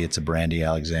 So maybe it's a Brandy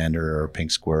Alexander or a Pink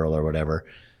Squirrel or whatever.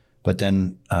 But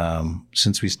then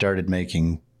since we started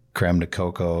making creme de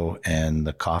coco and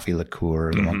the coffee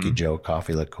liqueur, the Monkey Joe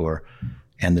coffee liqueur,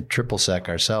 and the triple sec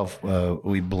ourselves,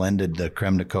 we blended the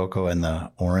creme de coco and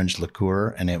the orange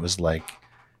liqueur, and it was like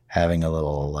having a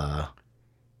little,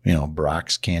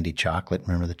 Brock's candy chocolate.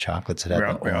 Remember the chocolates that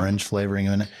had the orange flavoring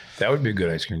in it? That would be a good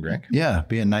ice cream drink. Yeah,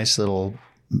 be a nice little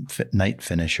night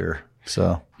finisher.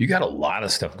 So you got a lot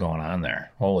of stuff going on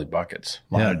there. Holy buckets!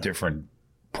 A lot of different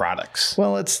products.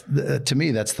 Well, it's to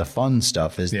me that's the fun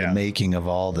stuff is the making of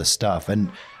all the stuff,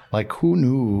 and like who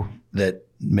knew that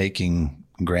making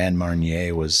Grand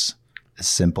Marnier was as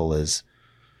simple as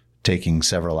taking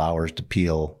several hours to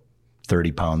peel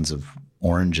 30 pounds of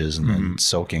oranges and then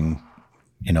soaking,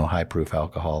 high proof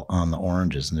alcohol on the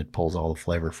oranges, and it pulls all the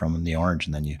flavor from the orange,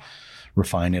 and then you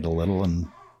refine it a little and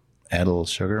add a little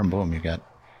sugar, and boom, you got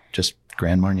just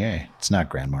Grand Marnier. It's not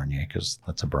Grand Marnier because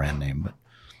that's a brand name, but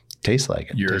it tastes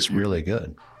like it. It tastes really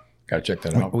good. Gotta check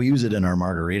that out. We use it in our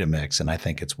margarita mix, and I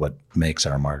think it's what makes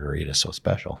our margarita so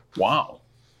special. Wow.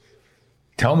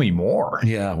 Tell me more.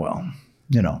 Yeah, well,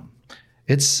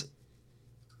 it's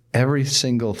every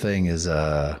single thing is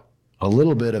a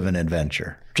little bit of an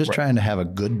adventure. Just trying to have a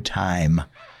good time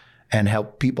and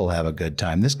help people have a good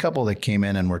time. This couple that came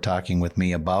in and were talking with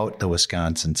me about the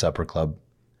Wisconsin Supper Club,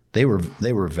 they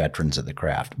were veterans of the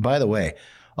craft. By the way,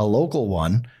 a local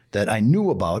one that I knew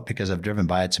about because I've driven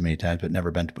by it so many times but never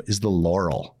been to is the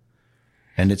Laurel.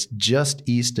 And it's just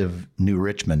east of New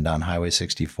Richmond on Highway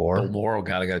 64. The Laurel,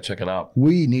 gotta check it out.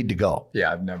 We need to go.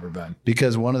 Yeah, I've never been.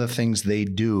 Because one of the things they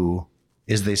do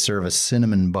is they serve a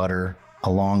cinnamon butter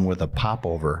along with a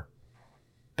popover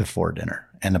before dinner.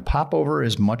 And a popover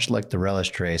is much like the relish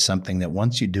tray, something that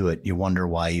once you do it, you wonder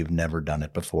why you've never done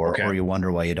it before, or you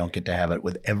wonder why you don't get to have it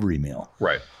with every meal.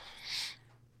 Right.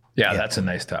 Yeah, that's a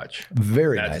nice touch.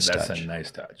 Very nice touch. That's a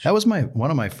nice touch. That was one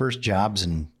of my first jobs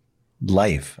in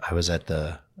life. I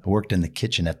worked in the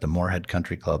kitchen at the Moorhead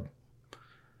Country Club.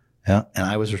 Yeah. And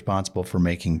I was responsible for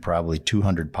making probably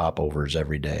 200 popovers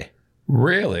every day.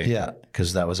 Really? Yeah.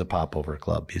 Because that was a popover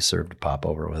club. You served a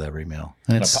popover with every meal.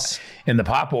 And the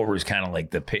popover is kind of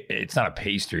like it's not a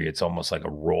pastry. It's almost like a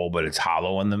roll, but it's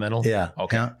hollow in the middle. Yeah.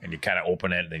 Okay. Yeah. And you kind of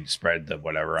open it and then you spread the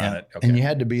whatever on it. Okay. And you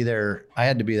had to be there. I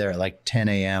had to be there at like 10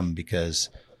 a.m. because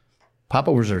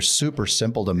popovers are super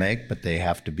simple to make, but they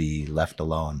have to be left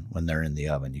alone when they're in the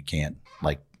oven. You can't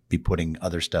be putting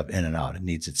other stuff in and out. It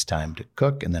needs its time to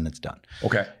cook and then it's done.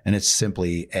 Okay. And it's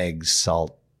simply eggs,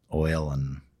 salt, oil,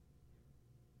 and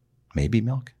maybe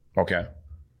milk. Okay.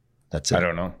 That's it. I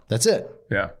don't know. That's it.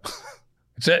 Yeah.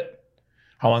 That's it.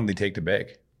 How long do they take to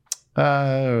bake?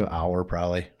 Hour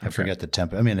probably. I forget the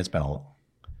temp. I mean, it's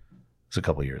a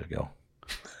couple years ago.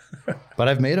 But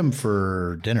I've made them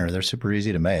for dinner. They're super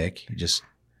easy to make. You just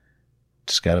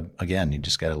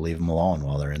gotta leave them alone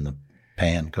while they're in the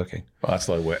pan cooking. Well, that's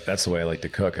the way I like to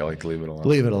cook. I like to leave it alone.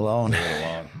 Leave it alone.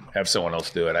 Have someone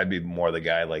else do it. I'd be more the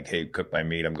guy like, hey, cook my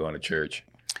meat. I'm going to church.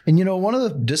 And one of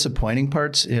the disappointing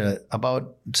parts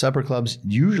about supper clubs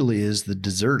usually is the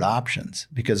dessert options,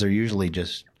 because they're usually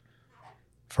just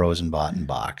frozen, bought, and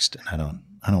boxed. And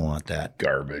I don't want that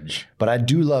garbage. But I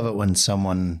do love it when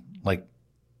someone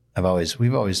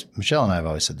Michelle and I have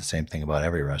always said the same thing about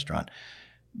every restaurant.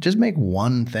 Just make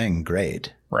one thing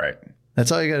great. Right.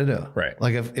 That's all you got to do. Right.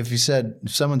 Like if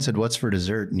someone said, what's for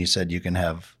dessert? And you said you can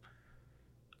have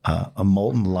a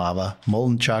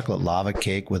molten chocolate lava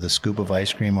cake with a scoop of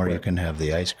ice cream, or you can have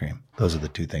the ice cream. Those are the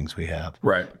two things we have.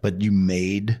 Right. But you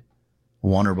made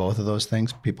one or both of those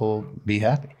things, people will be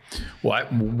happy.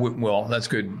 Well, that's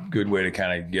good way to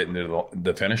kind of get into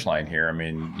the finish line here. I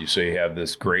mean, you have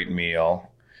this great meal.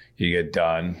 You get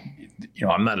done.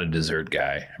 I'm not a dessert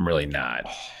guy. I'm really not.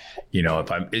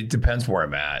 It depends where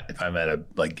I'm at. If I'm at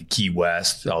a Key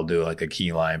West, I'll do like a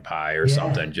key lime pie or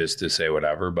something just to say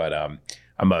whatever. But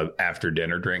I'm a after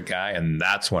dinner drink guy, and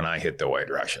that's when I hit the White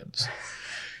Russians.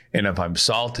 And if I'm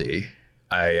salty,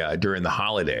 I during the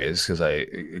holidays, because I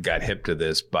got hip to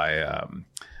this by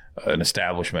an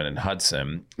establishment in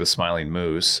Hudson, the Smiling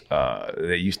Moose,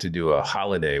 they used to do a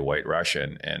holiday White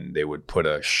Russian, and they would put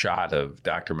a shot of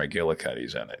Dr.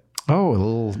 McGillicuddy's in it. Oh, a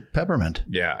little peppermint.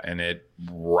 Yeah, and it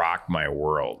rocked my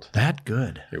world. That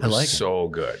good. It was so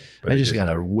good. But I just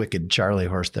got a wicked Charlie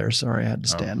horse there. Sorry, I had to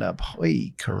stand up.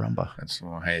 Holy caramba. That's,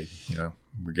 well, hey,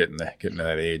 we're getting to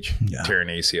that age. Yeah. Tearing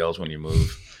ACLs when you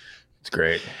move. It's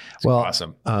great. It's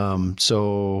awesome.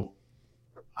 So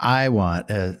I want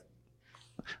to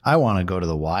go to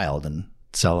the wild and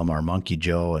sell them our Monkey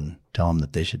Joe and tell them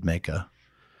that they should make a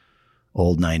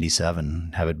old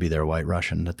 97, have it be their White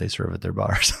Russian that they serve at their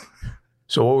bars.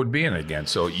 So what would be in it again?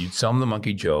 So you'd sell them the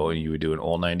Monkey Joe and you would do an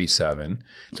old 97.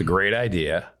 It's a great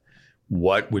idea.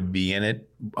 What would be in it?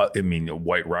 I mean, a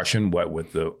White Russian, what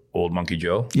with the old Monkey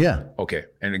Joe? Yeah. Okay.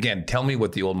 And again, tell me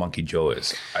what the old Monkey Joe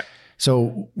is.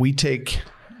 So we take,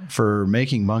 for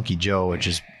making Monkey Joe, which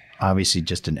is obviously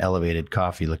just an elevated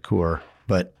coffee liqueur,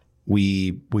 but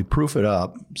we proof it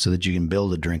up so that you can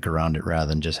build a drink around it rather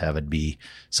than just have it be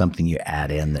something you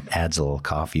add in that adds a little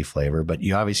coffee flavor. But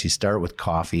you obviously start with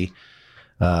coffee,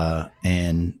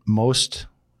 and most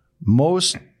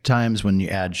times when you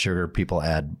add sugar, people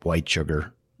add white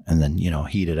sugar and then,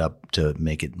 heat it up to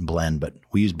make it blend. But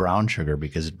we use brown sugar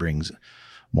because it brings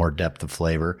more depth of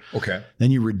flavor. Okay.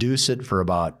 Then you reduce it for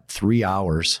about 3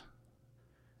 hours,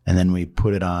 and then we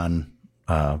put it on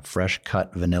fresh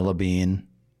cut vanilla bean,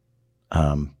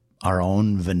 our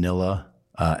own vanilla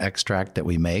extract that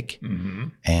we make,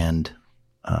 and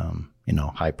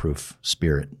high proof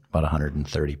spirit, about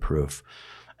 130 proof.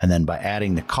 And then by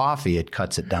adding the coffee, it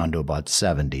cuts it down to about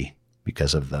 70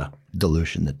 because of the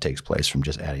dilution that takes place from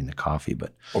just adding the coffee.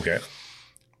 But okay.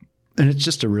 And it's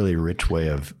just a really rich way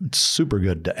it's super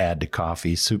good to add to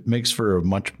coffee. So it makes for a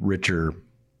much richer,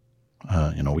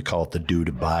 we call it the Dude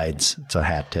Abides. It's a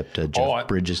hat tip to Jeff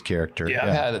Bridges' character. Yeah,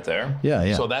 I've had it there.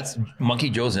 Yeah. So that's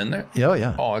Monkey Joe's in there? Oh,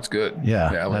 yeah. Oh, that's good.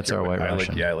 Yeah, I like that's our White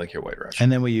Russian. I like your White Russian.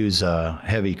 And then we use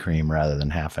heavy cream rather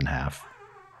than half and half,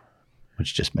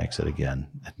 which just makes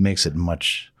it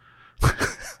much.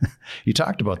 You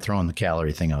talked about throwing the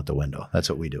calorie thing out the window. That's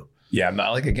what we do. Yeah, I'm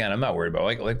not worried about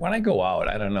like when I go out,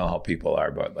 I don't know how people are,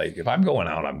 but like if I'm going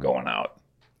out, I'm going out.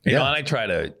 You know, and I try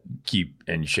to keep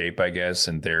in shape, I guess,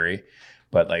 in theory.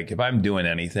 But like if I'm doing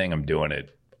anything, I'm doing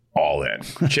it all in.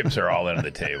 Chips are all in on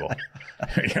the table.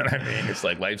 You know what I mean? It's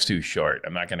like life's too short.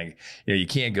 I'm not going to, you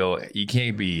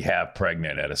can't be half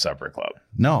pregnant at a supper club.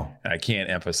 No. And I can't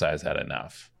emphasize that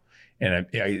enough. And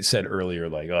I said earlier,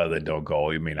 like, oh, then don't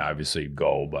go. I mean, obviously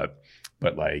go, but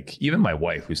like even my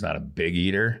wife, who's not a big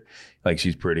eater, like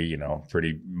she's pretty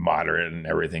moderate and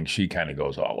everything. She kind of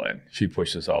goes all in. She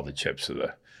pushes all the chips to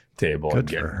the table and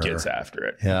gets after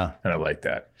it. Yeah. And I like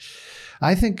that.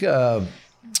 I think I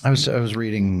was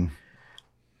reading.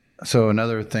 So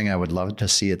another thing I would love to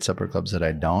see at supper clubs that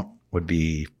I don't would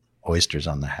be oysters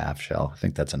on the half shell. I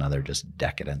think that's another just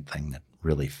decadent thing that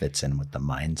really fits in with the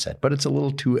mindset, but it's a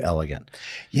little too elegant.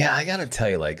 Yeah, I got to tell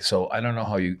you, so I don't know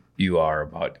how you are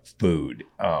about food.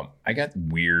 I got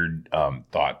weird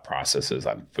thought processes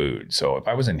on food. So if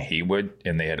I was in Haywood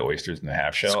and they had oysters in the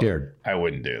half shell, scared. I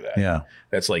wouldn't do that. Yeah.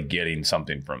 That's like getting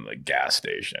something from the gas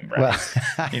station, right?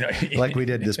 Well, like we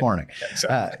did this morning.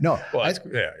 Exactly.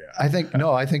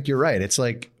 I think you're right. It's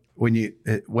like when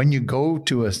you go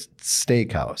to a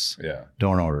steakhouse,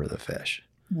 don't order the fish.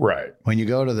 Right. When you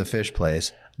go to the fish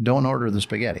place, don't order the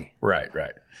spaghetti. Right.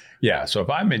 Yeah. So if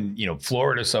I'm in,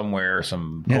 Florida somewhere,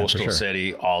 some coastal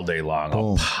city all day long,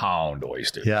 I'll pound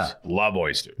oysters. Yeah. Love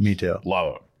oysters. Me too.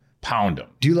 Love them. Pound them.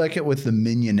 Do you like it with the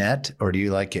mignonette or do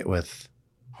you like it with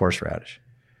horseradish?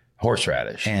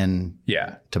 Horseradish. And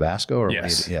Tabasco? Or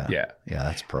yes. Yeah,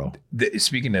 that's pro.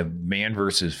 Speaking of man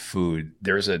versus food,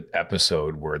 there's an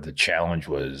episode where the challenge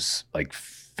was like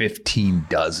 15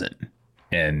 dozen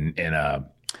in a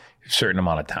certain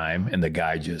amount of time, and the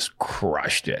guy just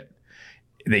crushed it.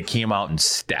 They came out in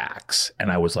stacks, and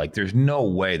I was like, there's no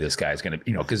way this guy's going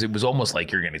to, because it was almost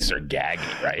like you're going to start gagging,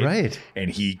 right? Right. And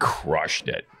he crushed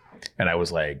it. And I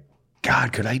was like,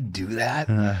 God, could I do that?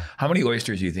 How many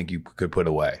oysters do you think you could put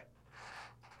away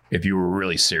if you were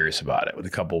really serious about it with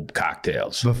a couple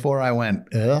cocktails? Before I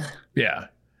went, ugh? Yeah.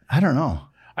 I don't know.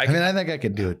 I think I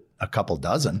could do a couple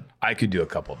dozen. I could do a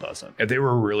couple dozen. If they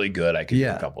were really good, I could do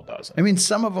a couple dozen. I mean,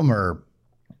 some of them are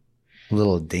a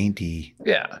little dainty.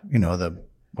 Yeah.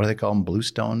 What do they call them?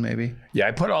 Bluestone, maybe? Yeah,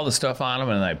 I put all the stuff on them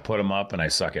and I put them up and I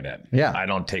suck it in. Yeah. I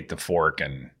don't take the fork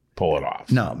and pull it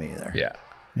off. No, me either. Yeah.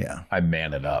 Yeah. I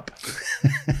man it up.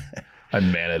 I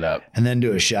man it up. And then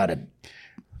do a shot of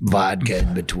vodka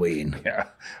in between. Yeah,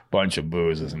 bunch of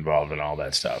booze is involved in all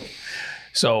that stuff.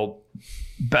 So,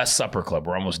 best supper club.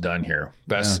 We're almost done here.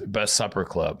 Best supper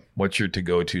club. What's your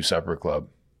to-go-to supper club?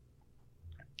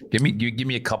 Give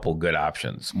me a couple good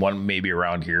options. One maybe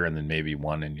around here, and then maybe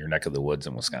one in your neck of the woods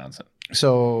in Wisconsin.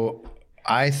 So,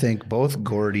 I think both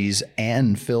Gordy's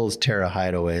and Phil's Terra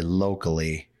Hideaway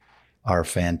locally are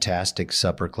fantastic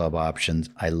supper club options.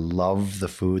 I love the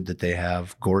food that they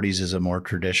have. Gordy's is a more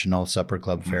traditional supper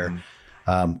club fare.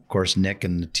 Of course, Nick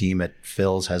and the team at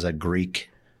Phil's has a Greek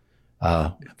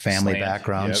family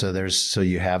background. Yep. So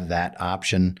you have that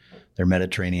option. Their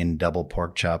Mediterranean double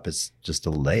pork chop is just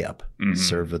a layup,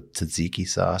 served with tzatziki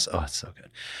sauce. Oh, it's so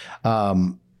good.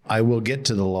 I will get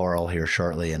to the Laurel here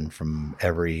shortly, and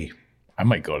I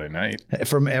might go tonight.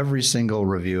 From every single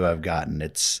review I've gotten,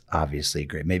 it's obviously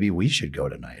great. Maybe we should go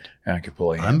tonight. I could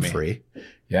pull in. I'm free.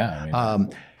 Yeah.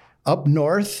 Up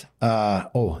north,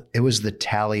 it was the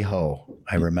Tally Ho.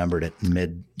 I remembered it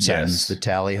mid-sentence. Yes. The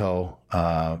Tally Ho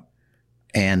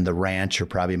and the Ranch are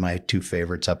probably my two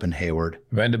favorites up in Hayward.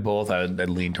 I've been to both. I'd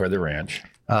lean toward the Ranch.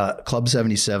 Club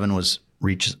 77 was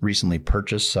recently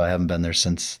purchased, so I haven't been there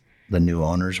since the new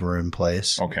owners were in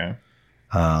place. Okay.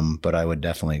 But I would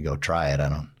definitely go try it.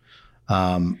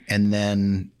 And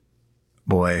then,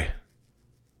 boy,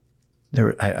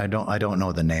 I don't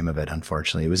know the name of it.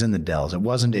 Unfortunately, it was in the Dells. It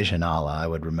wasn't Ishinala. I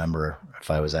would remember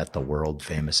if I was at the world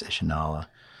famous Ishinala.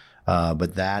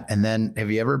 But that, and then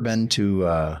have you ever been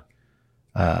to?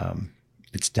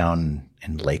 It's down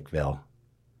in Lakeville.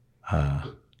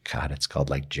 God, it's called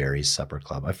like Jerry's Supper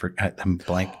Club. I'm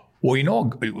blank. Well,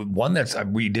 one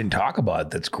we didn't talk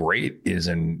about that's great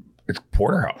it's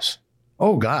Porterhouse.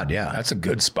 Oh God, yeah, that's a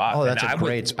good spot. Oh, that's a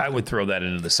great spot. I would throw that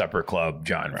into the supper club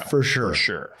genre for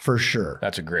sure.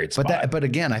 That's a great spot. But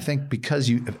again, I think because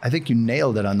you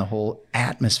nailed it on the whole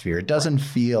atmosphere. It doesn't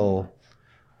feel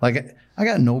like I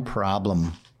got no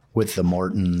problem with the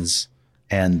Mortons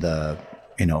and the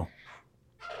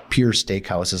pure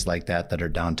steakhouses like that are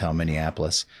downtown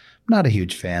Minneapolis. I'm not a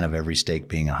huge fan of every steak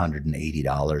being $180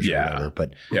 or whatever,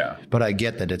 but I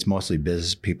get that it's mostly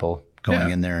business people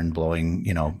going in there and blowing,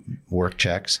 work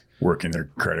checks. Working their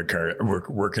credit card,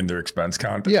 working their expense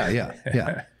count.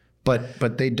 Yeah.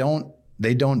 But they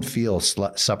don't feel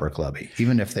supper clubby,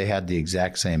 even if they had the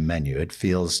exact same menu. It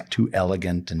feels too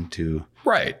elegant and too...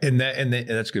 Right. And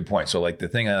that's a good point. So like the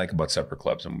thing I like about supper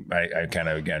clubs, and I kind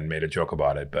of, again, made a joke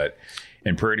about it, but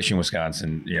in Prairie du Chien,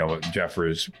 Wisconsin,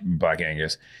 Jeffers, Black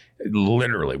Angus,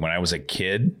 literally when I was a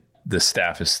kid, the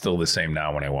staff is still the same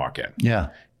now when I walk in. Yeah.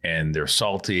 And they're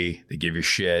salty. They give you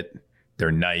shit.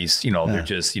 They're nice. They're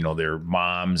just, they're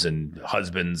moms and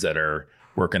husbands that are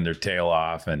working their tail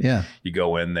off. And you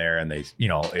go in there and they,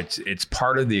 it's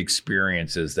part of the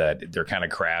experience is that they're kind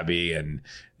of crabby and,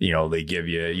 they give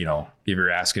you, if you're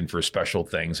asking for special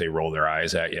things, they roll their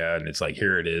eyes at you and it's like,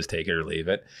 here it is, take it or leave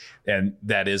it. And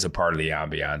that is a part of the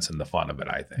ambiance and the fun of it,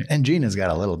 I think. And Gina's got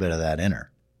a little bit of that in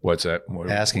her. What's that?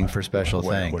 Asking for special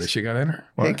things. What does she got in her?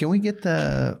 Hey, can we get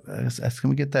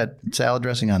that salad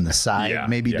dressing on the side?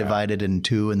 Maybe divided in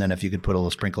two, and then if you could put a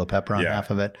little sprinkle of pepper on half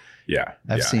of it. Yeah,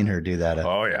 I've seen her do that.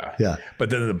 Yeah.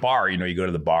 But then the bar, you go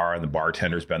to the bar and the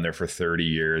bartender's been there for 30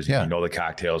 years. Yeah. The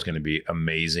cocktail is going to be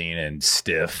amazing and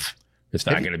stiff. It's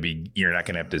not going to be. You're not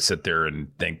going to have to sit there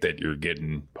and think that you're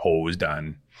getting hosed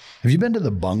on. Have you been to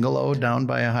the Bungalow down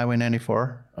by Highway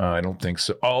 94? I don't think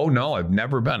so. Oh, no, I've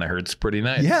never been. I heard it's pretty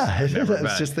nice. Yeah, I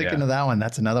was just thinking of that one.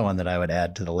 That's another one that I would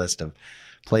add to the list of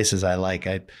places I like.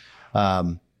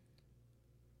 One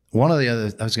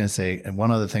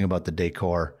other thing about the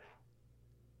decor,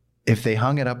 if they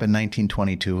hung it up in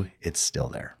 1922, it's still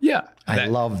there. Yeah. I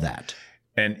love that.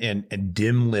 And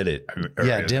dim lit it.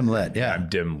 Dim lit. Yeah. I'm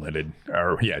dim litted.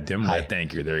 Dim lit.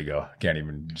 Thank you. There you go. Can't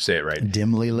even say it right.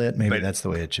 Dimly lit. Maybe that's the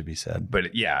way it should be said.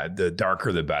 But yeah, the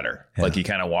darker the better. Yeah. Like you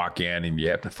kind of walk in and you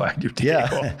have to find your table.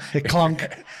 Yeah. It clunk.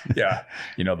 Yeah.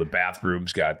 The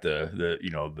bathroom's got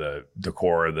the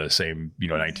decor of the same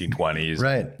 1920s.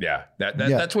 Right. Yeah.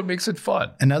 That's what makes it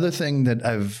fun. Another thing that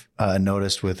I've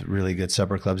noticed with really good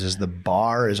supper clubs is the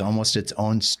bar is almost its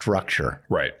own structure.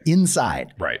 Right.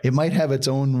 Inside. Right. It might have its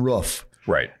own roof.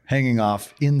 Right. Hanging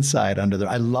off inside under there.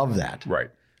 I love that. Right.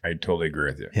 I totally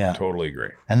agree with you. Yeah. Totally agree.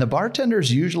 And the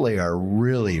bartenders usually are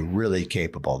really, really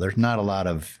capable. There's not a lot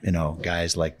of,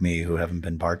 guys like me who haven't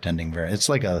been bartending it's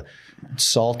like a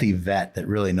salty vet that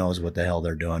really knows what the hell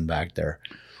they're doing back there.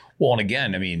 Well, and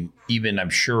again, even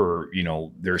I'm sure,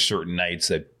 there are certain nights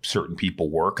that certain people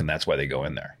work and that's why they go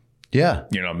in there. Yeah.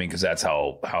 Because that's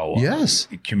how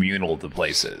communal the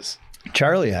place is.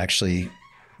 Charlie actually,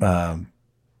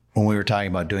 when we were talking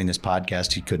about doing this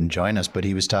podcast, he couldn't join us, but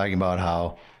he was talking about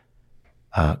how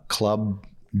Club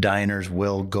diners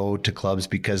will go to clubs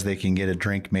because they can get a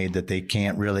drink made that they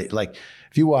can't really, like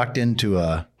if you walked into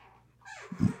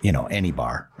any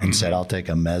bar and said, I'll take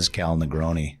a mezcal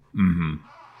Negroni. Mm-hmm.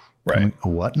 Right.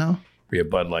 What now? We have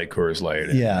Bud Light, Coors Light.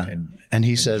 And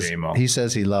he says J-Mo. he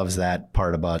loves that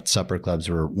part about supper clubs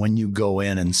where when you go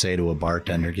in and say to a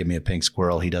bartender, give me a pink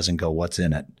squirrel, he doesn't go, what's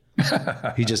in it?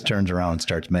 He just turns around and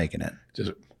starts making it.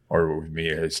 Or with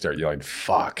me, I start yelling,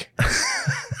 fuck.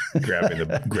 grabbing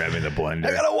the blender.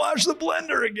 I gotta wash the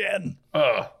blender again.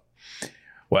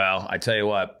 Well, I tell you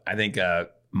what, I think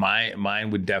mine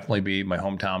would definitely be my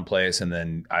hometown place, and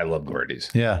then I love Garrity's.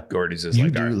 Yeah, Garrity's is you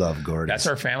love Garrity's. That's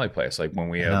our family place. Like when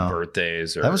we have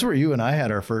birthdays. That was where you and I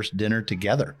had our first dinner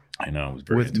together. I know, it was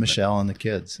very with intimate. Michelle and the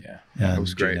kids. Yeah, it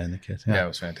was great. And the kids. Yeah, it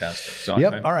was fantastic. So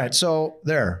yep. All right. So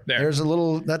there's that's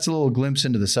a little glimpse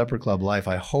into the supper club life.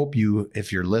 I hope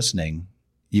if you're listening,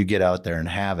 you get out there and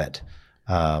have it.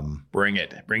 Bring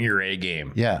your A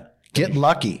game. Yeah. Get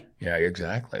lucky. Yeah,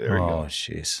 exactly. There we go. Oh,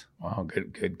 jeez. Wow.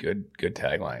 Good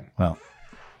tagline. Well,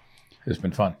 it's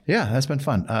been fun. Yeah, that's been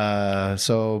fun.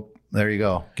 So there you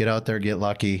go. Get out there, get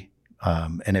lucky.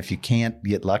 And if you can't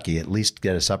get lucky, at least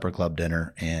get a supper club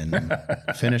dinner and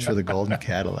finish with a golden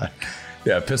Cadillac.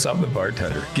 Yeah, piss off the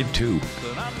bartender. Get two.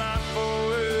 But I'm not